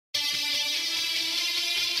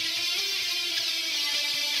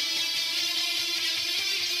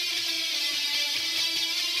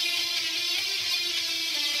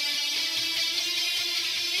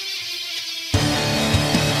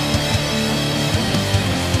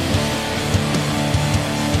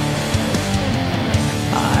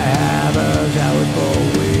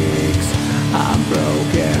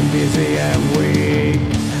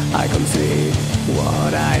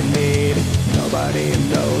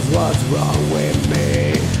knows what's wrong with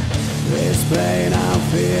me. This pain I'm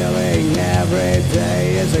feeling every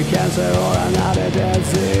day is a cancer or another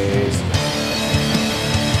disease.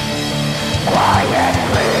 Quiet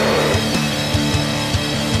please,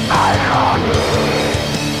 I can't breathe,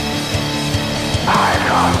 I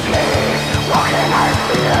can't sleep. What can I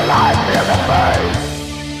feel? I feel the pain.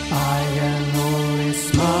 I can only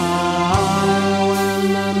smile when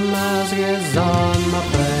the mask is on my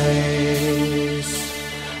face.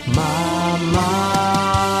 My mind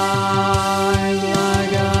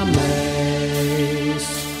like a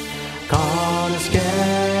maze, can't escape,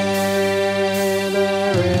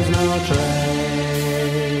 there is no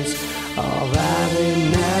trace of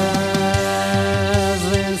happiness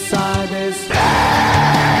inside this place.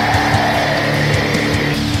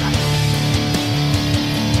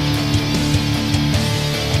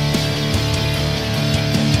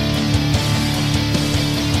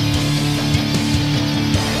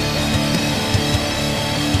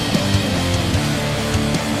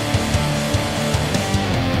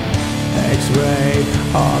 X-ray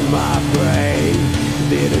on my brain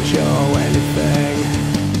didn't show anything.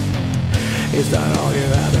 Is that all you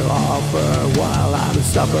have to offer? While I'm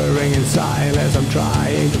suffering in silence, I'm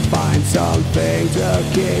trying to find something to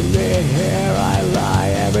keep me here. I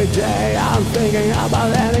lie every day, I'm thinking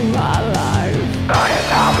about ending my life. But it's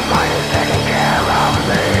how mine is taking care of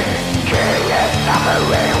me. She is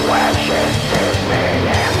suffering when she sees me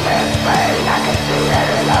in this pain. I can see it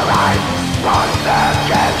in her eyes. Once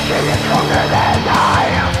again, she is stronger than I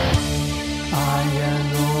can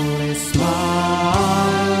only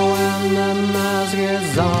smile when the mask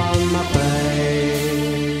is on my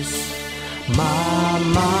face. My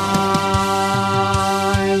mind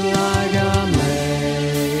like a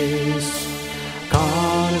maze,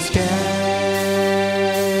 can't escape,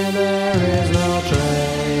 there is no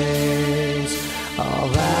trace of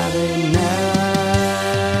happiness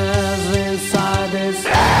inside this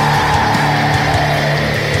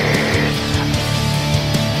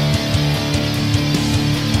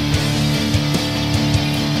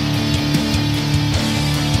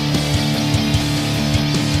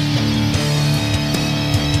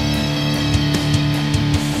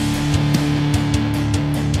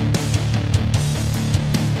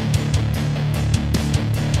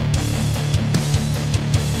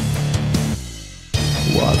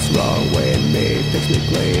What's wrong with me? Fix me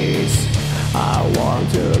please. I want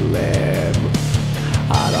to live.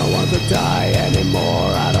 I don't want to die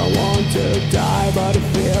anymore. I don't want to die, but it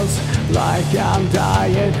feels like I'm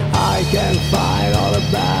dying. I can fight all the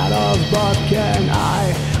battles, but can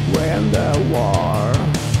I win the war?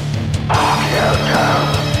 Fuck you too.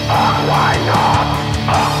 Fuck why not?